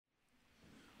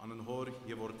Ananhor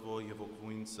Yevortvo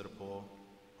Yevokuin Serpo.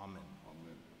 Amen.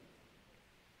 Amen.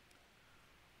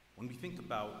 When we think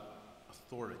about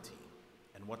authority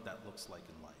and what that looks like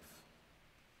in life,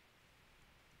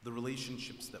 the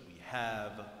relationships that we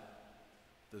have,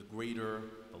 the greater,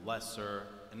 the lesser,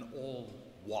 and all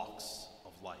walks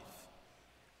of life,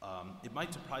 it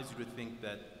might surprise you to think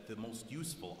that the most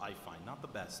useful I find, not the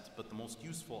best, but the most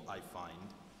useful I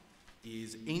find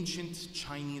is ancient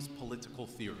Chinese political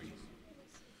theory.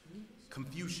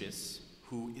 Confucius,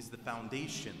 who is the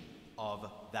foundation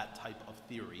of that type of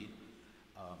theory,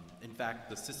 in fact,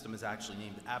 the system is actually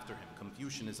named after him,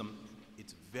 Confucianism.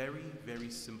 It's very, very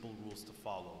simple rules to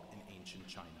follow in ancient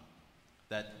China.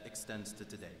 That extends to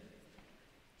today.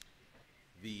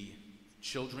 The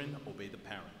children obey the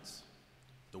parents.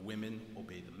 The women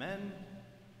obey the men.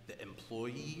 The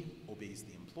employee obeys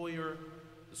the employer.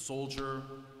 The soldier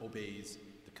obeys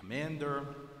the commander.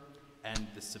 And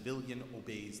the civilian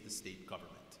obeys the state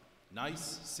government.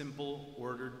 Nice, simple,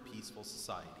 ordered, peaceful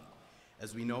society.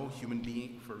 As we know,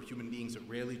 for human beings, it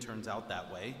rarely turns out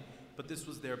that way, but this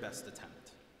was their best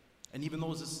attempt. And even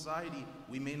though as a society,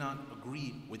 we may not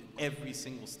agree with every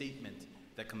single statement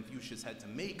that Confucius had to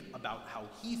make about how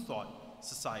he thought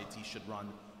society should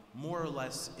run, more or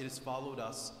less it has followed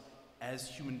us as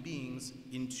human beings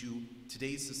into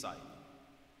today's society.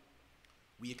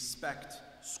 We expect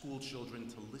school children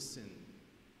to listen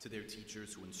to their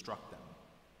teachers who instruct them.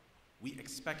 We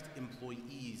expect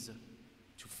employees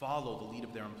to follow the lead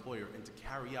of their employer and to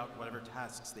carry out whatever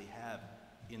tasks they have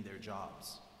in their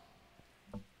jobs.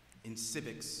 In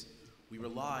civics, we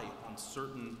rely on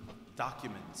certain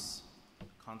documents,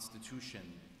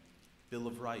 Constitution, Bill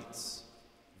of Rights,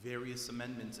 various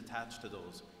amendments attached to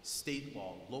those, state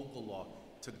law, local law,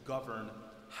 to govern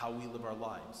how we live our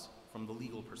lives from the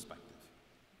legal perspective.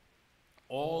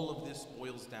 All of this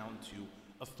boils down to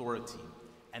authority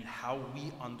and how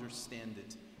we understand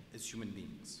it as human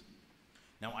beings.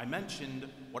 Now, I mentioned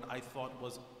what I thought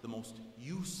was the most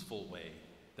useful way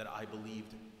that I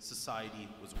believed society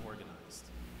was organized.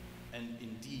 And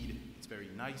indeed, it's very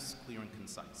nice, clear, and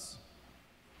concise.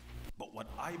 But what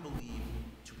I believe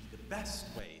to be the best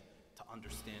way to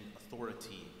understand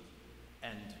authority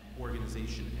and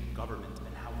organization and government and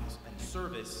and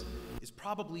service is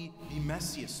probably the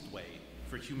messiest way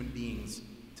for human beings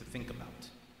to think about,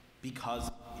 because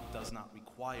it does not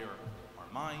require our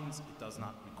minds, it does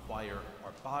not require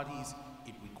our bodies,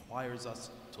 it requires us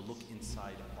to look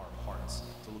inside our hearts,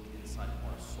 to look inside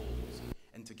our souls,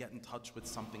 and to get in touch with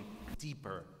something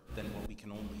deeper than what we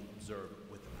can only observe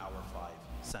with our five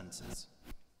senses.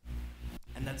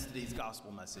 And that's today's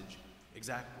gospel message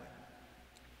exactly.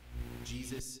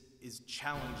 Jesus is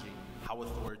challenging how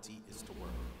authority is to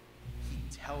work. He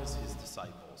tells his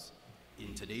disciples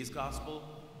in today's gospel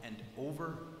and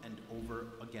over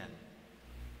again,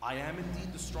 I am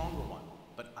indeed the stronger one,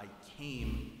 but I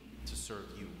came to serve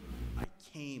you. I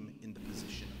came in the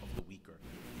position of the weaker,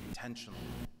 intentionally,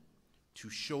 to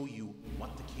show you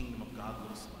what the kingdom of God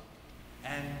looks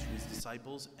like, and to his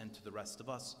disciples and to the rest of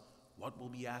us, what will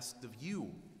be asked of you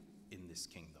in this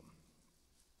kingdom.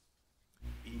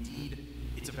 Indeed,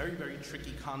 it's a very, very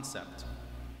tricky concept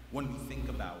when we think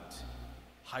about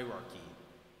hierarchy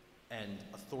and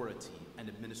authority and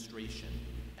administration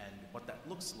and what that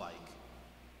looks like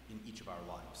in each of our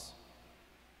lives.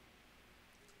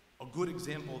 A good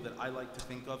example that I like to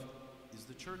think of is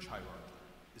the church hierarchy,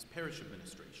 is parish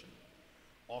administration.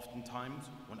 Oftentimes,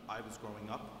 when I was growing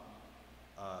up,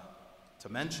 to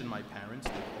mention my parents,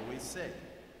 they would always say,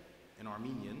 in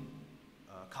Armenian,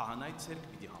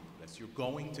 you're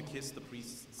going to kiss the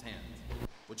priest's hand,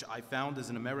 which I found as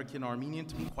an American Armenian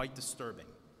to be quite disturbing.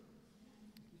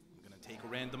 I'm going to take a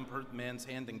random man's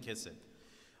hand and kiss it.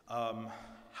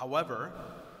 However,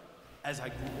 as I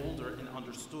grew older and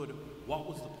understood what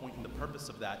was the point and the purpose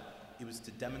of that, it was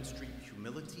to demonstrate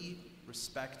humility,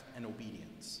 respect, and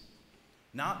obedience.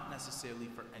 Not necessarily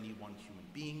for any one human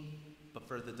being, but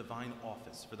for the divine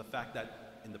office, for the fact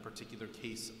that in the particular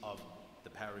case of the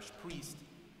parish priest,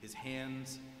 his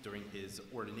hands during his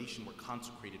ordination were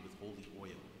consecrated with holy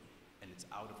oil. And it's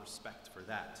out of respect for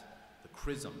that, the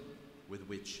chrism with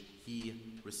which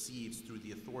he receives through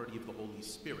the authority of the Holy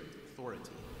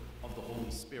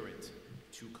Spirit,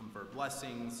 to confer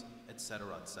blessings,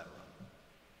 etc., etc.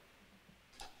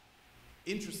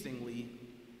 Interestingly,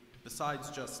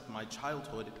 besides just my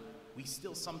childhood, we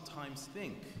still sometimes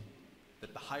think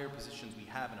that the higher positions we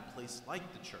have in a place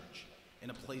like the church, in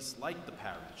a place like the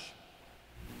parish,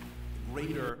 the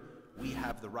greater we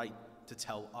have the right to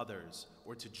tell others,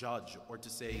 or to judge, or to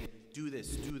say, do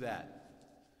this, do that.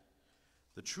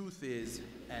 The truth is,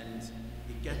 and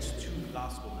it gets to the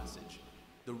gospel message,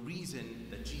 The reason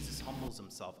that Jesus humbles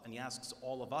himself and he asks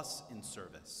all of us in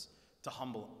service to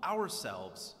humble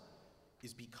ourselves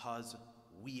is because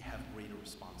we have greater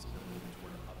responsibility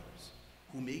toward others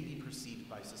who may be perceived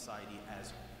by society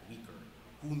as weaker,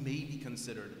 who may be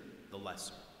considered the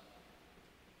lesser.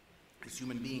 As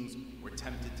human beings, we're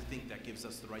tempted to think that gives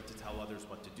us the right to tell others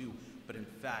what to do, but in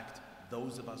fact,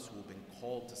 those of us who have been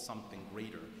called to something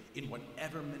greater, in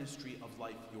whatever ministry of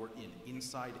life you're in,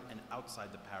 inside and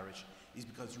outside the parish, is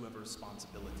because you have a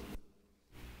responsibility.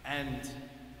 And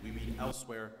we read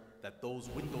elsewhere that those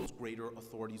with those greater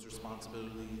authorities,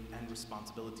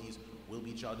 responsibilities will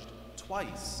be judged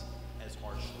twice as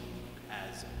harshly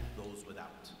as those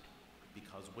without.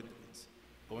 Because with it,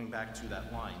 going back to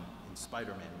that line in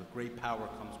Spider-Man, with great power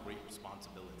comes great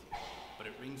responsibility. But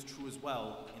it rings true as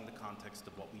well in the context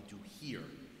of what we do here,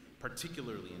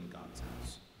 particularly in God's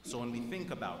house. So when we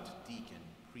think about deacon,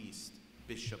 priest,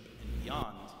 bishop, and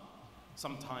beyond,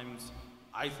 sometimes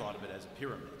I thought of it as a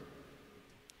pyramid.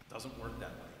 It doesn't work that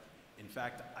way. In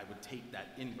fact, I would take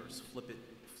that inverse,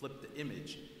 flip the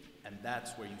image, and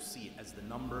that's where you see as the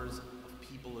numbers of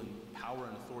people in power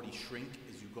and authority shrink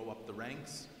as you go up the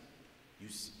ranks, you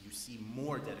see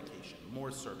more dedication,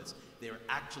 more service. They are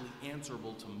actually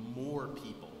answerable to more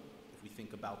people if we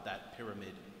think about that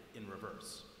pyramid in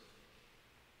reverse.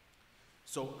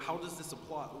 So how does this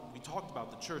apply? We talked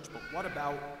about the church, but what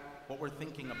about what we're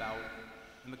thinking about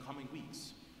in the coming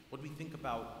weeks? What do we think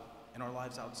about in our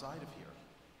lives outside of here?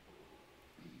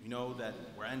 We know that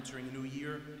we're entering a new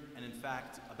year, and in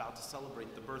fact, about to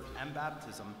celebrate the birth and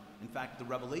baptism, in fact, the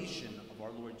revelation of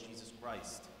our Lord Jesus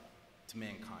Christ to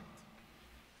mankind.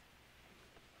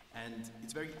 And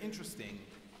it's very interesting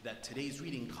that today's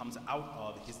reading comes out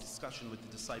of his discussion with the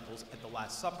disciples at the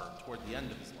Last Supper, toward the end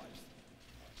of his life.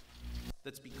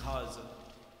 That's because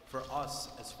for us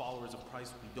as followers of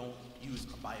Christ, we don't use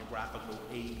a biographical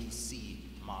ABC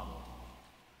model.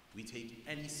 We take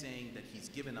any saying that he's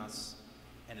given us,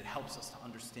 and it helps us to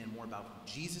understand more about who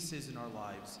Jesus is in our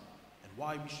lives and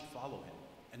why we should follow him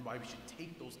and why we should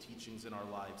take those teachings in our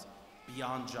lives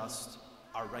beyond just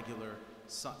our regular,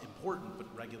 important but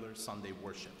regular Sunday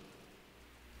worship.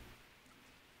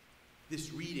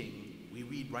 This reading we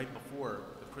read right before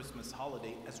the Christmas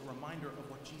holiday as a reminder of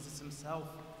what Jesus himself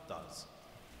does.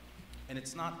 And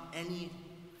it's not any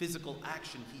physical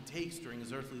action he takes during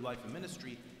his earthly life and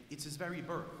ministry, it's his very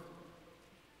birth.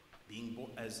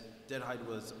 As Deadhide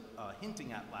was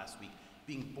hinting at last week,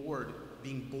 being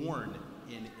born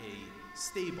in a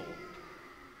stable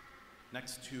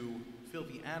next to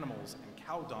filthy animals and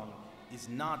cow dung is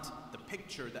not the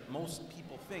picture that most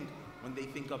people think when they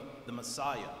think of the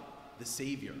Messiah, the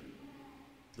Savior,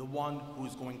 the one who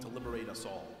is going to liberate us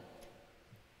all.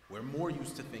 We're more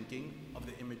used to thinking of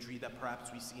the imagery that perhaps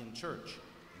we see in church,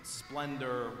 in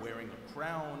splendor, wearing a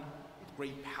crown, with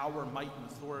great power, might,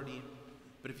 and authority.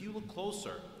 But if you look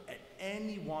closer at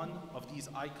any one of these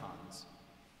icons,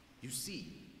 you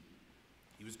see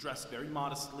he was dressed very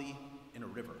modestly in a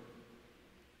river.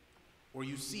 Or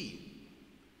you see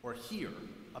or hear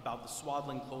about the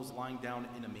swaddling clothes lying down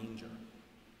in a manger.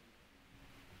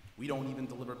 We don't even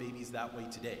deliver babies that way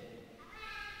today.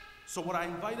 So what I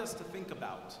invite us to think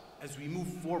about as we move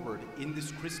forward in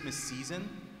this Christmas season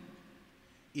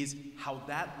is how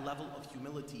that level of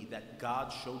humility that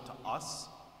God showed to us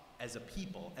as a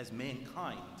people, as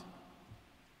mankind,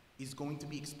 is going to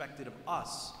be expected of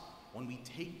us when we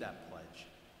take that pledge,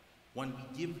 when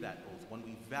we give that oath, when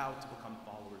we vow to become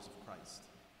followers of Christ.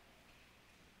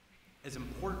 As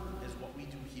important as what we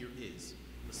do here is,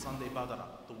 the Sunday Badara,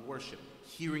 the worship,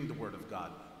 hearing the word of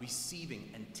God, receiving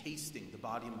and tasting the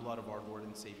body and blood of our Lord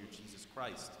and Savior Jesus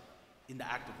Christ in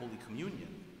the act of Holy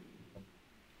Communion,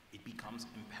 it becomes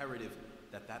imperative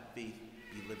that that faith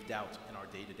be lived out in our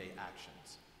day-to-day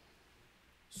actions.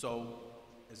 So,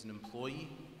 as an employee,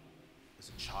 as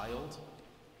a child,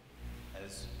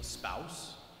 as a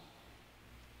spouse,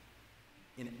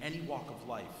 in any walk of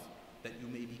life that you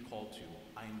may be called to,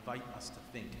 I invite us to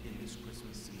think in this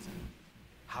Christmas season,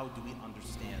 how do we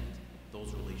understand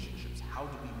those relationships? How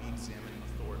do we re-examine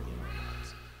authority in our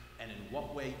lives? And in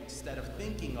what way, instead of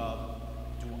thinking of,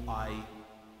 do I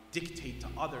dictate to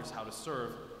others how to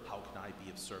serve, how can I be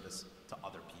of service to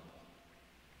other people?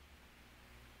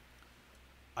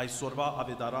 Այսօրվա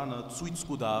ավետարանը ցույց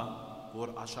կտա, որ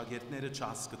աշակերտները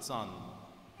չհասկացան,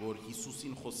 որ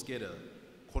Հիսուսին խոսքերը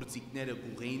կորցիկները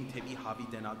գուղեին թեպի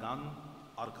հավիտենական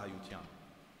արքայության։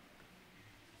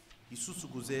 Հիսուսը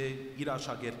գուզե իր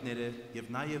աշակերտները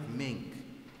եւ նաեւ մենք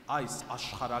այս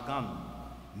աշխարհական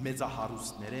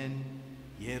մեծահարուստներեն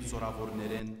եւ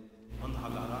զորավորներեն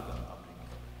ընդհանրակը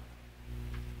ապրենք։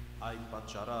 Այդ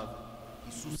պատճառով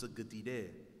Հիսուսը գտիրե,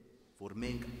 որ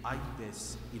մենք այդպես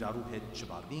իրարու հետ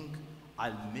չվարվինք,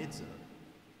 այլ մեծը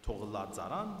թող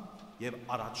լածարան եւ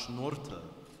առաջնորդը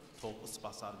թող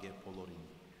սպասարկե բոլորին։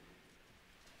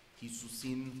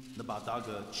 Հիսուսին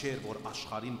նպատակը չէր, որ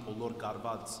աշխարհին բոլոր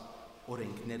կարված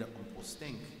օրենքները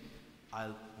ըմբոստենք,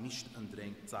 այլ միշտ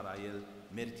ընտրենք ծառայել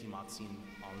մեր թիմացին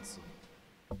անձը։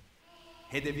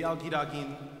 Հետևյալ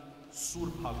գիրագին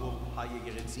Սուրբ Հակոբ հայ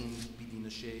եկեղեցին պիտի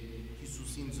նշե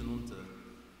Հիսուսին ծնունդը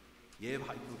եւ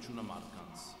հայտնությունը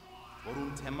մարդկանց,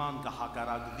 որուն թեման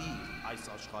կհակարակվի այս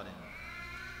աշխարհին։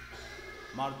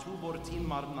 Մարդու որդին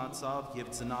մարմնացավ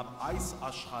եւ ծնավ այս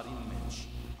աշխարհին մեջ,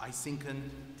 այսինքն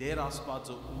Տեր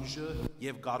Աստվածը ուժը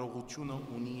եւ կարողությունը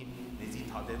ունի մեզի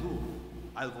թադելու,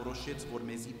 այլ որոշեց, որ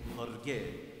մեզի փրկե,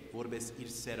 որպես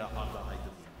իր սերը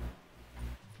արտահայտվի։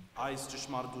 Այս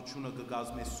ճշմարտությունը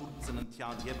կգազմե Սուրբ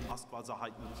Ծննդյան եւ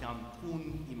Աստվածահայտնության տուն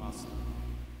իմաստը։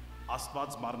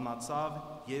 Աստված մարմնացավ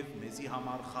եւ մեզի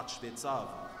համար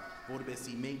խաչվեցավ,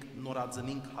 որպեսզի մենք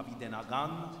նորածնենք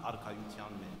հավիտենական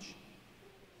արքայության մեջ։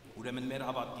 Ուրեմն մեր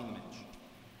հավատքին մեջ,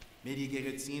 մեր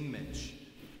եկեղեցին մեջ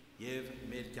եւ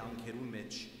մեր կյանքերուն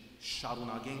մեջ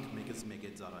շարունակենք մեկս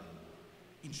մեկը ծառայել,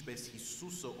 ինչպես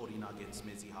Հիսուսը օրինագեց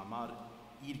մեզի համար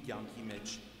իր կյանքի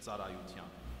մեջ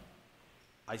ծառայության։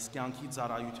 Այս կյանքի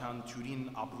ծառայության թյուրին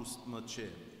ապրուստը չէ,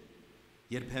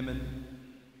 երբեմն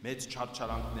մեծ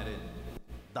չարչարանքներեն,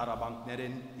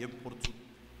 դարաբանքներեն եւ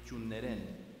փորձություններեն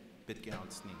պետք է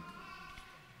անցնենք։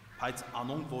 Բայց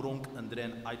անոնք, որոնք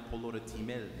ընտրեն այդ բոլորը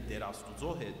թիմել Տեր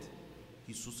Աստուծո հետ,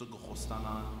 Հիսուսը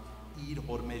կխոստանա իր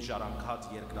հոր մեջ ժառանգած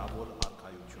երկրավոր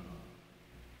արքայությունը։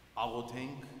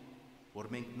 Աղոթենք,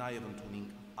 որ մենք նաեւ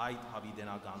ընդունենք այդ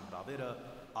հավիտենական հրավերը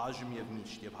այժմ եւ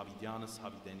միշտ եւ հավիտյանս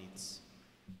հավիտենից